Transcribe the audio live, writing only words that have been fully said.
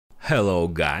Hello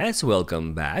guys,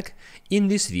 welcome back. In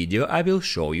this video I will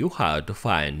show you how to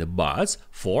find bots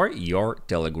for your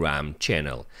Telegram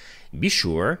channel. Be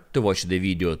sure to watch the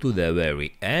video to the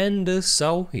very end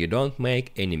so you don't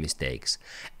make any mistakes.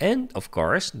 And of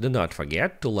course, do not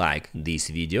forget to like this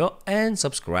video and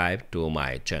subscribe to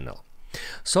my channel.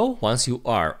 So once you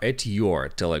are at your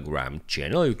Telegram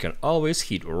channel, you can always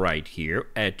hit right here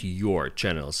at your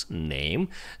channel's name,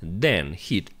 then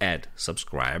hit add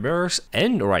subscribers,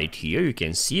 and right here you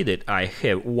can see that I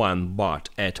have one bot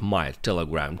at my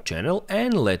Telegram channel,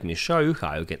 and let me show you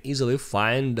how you can easily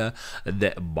find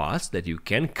the bots that you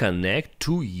can connect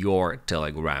to your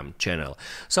Telegram channel.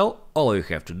 So all you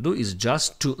have to do is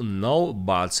just to know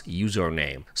bot's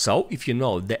username. So if you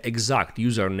know the exact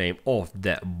username of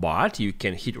the bot, you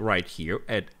can hit right here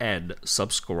at add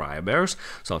subscribers.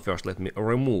 So first let me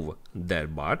remove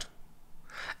that bot,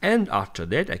 and after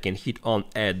that I can hit on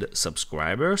add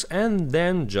subscribers and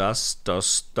then just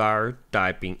start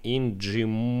typing in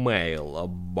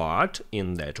Gmail bot.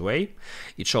 In that way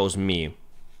it shows me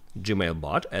Gmail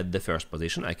bot at the first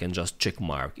position. I can just check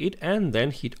mark it and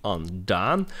then hit on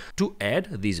done to add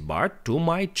this bot to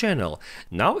my channel.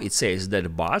 Now it says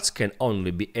that bots can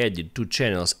only be added to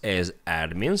channels as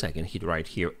admins. I can hit right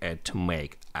here at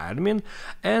make admin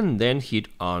and then hit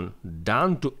on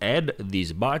done to add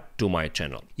this bot to my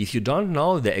channel. If you don't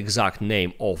know the exact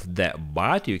name of the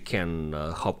bot, you can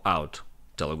hop out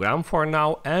Telegram for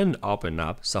now and open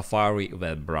up Safari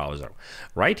web browser.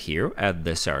 Right here at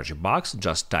the search box,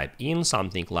 just type in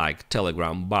something like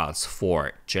Telegram bots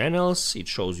for channels. It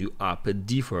shows you up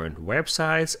different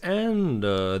websites, and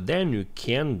then you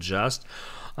can just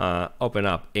open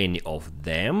up any of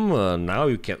them. Now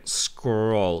you can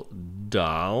scroll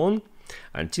down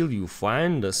until you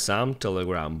find some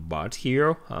Telegram bot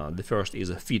here. The first is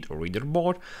a feed reader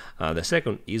bot, the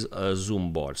second is a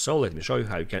Zoom bot. So let me show you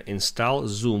how you can install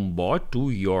Zoom bot to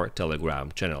your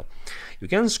Telegram channel. You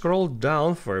can scroll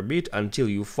down for a bit until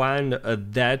you find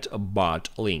that bot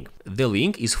link. The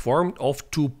link is formed of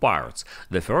two parts.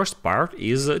 The first part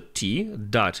is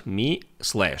t.me/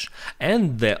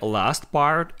 and the last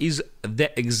part is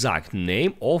the exact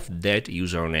name of that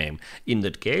username. In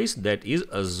that case, that is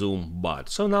a Zoom bot.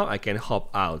 So now I can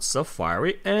hop out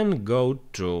Safari and go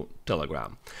to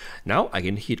Telegram. Now I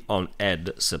can hit on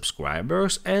add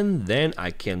subscribers and then I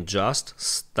can just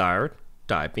start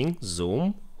typing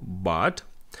Zoom bot.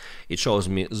 It shows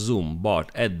me Zoom bot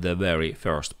at the very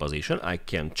first position. I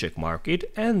can check mark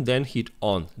it and then hit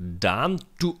on done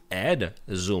to add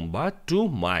Zoom bot to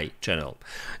my channel.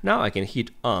 Now I can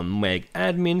hit on make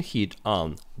admin, hit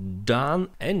on done,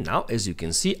 and now as you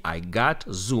can see I got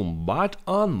Zoom bot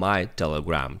on my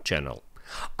Telegram channel.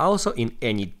 Also, in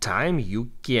any time you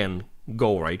can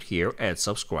go right here at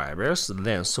subscribers,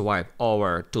 then swipe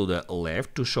over to the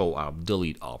left to show up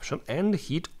delete option and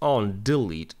hit on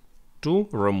delete to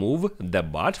remove the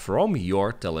bot from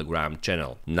your Telegram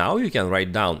channel. Now you can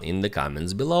write down in the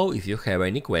comments below if you have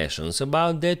any questions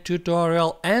about that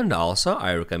tutorial, and also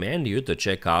I recommend you to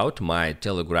check out my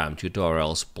Telegram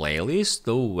tutorials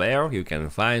playlist where you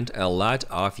can find a lot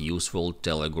of useful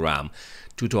Telegram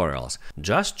tutorials.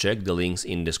 Just check the links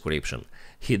in description.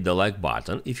 Hit the like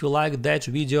button if you like that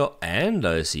video,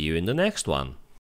 and see you in the next one.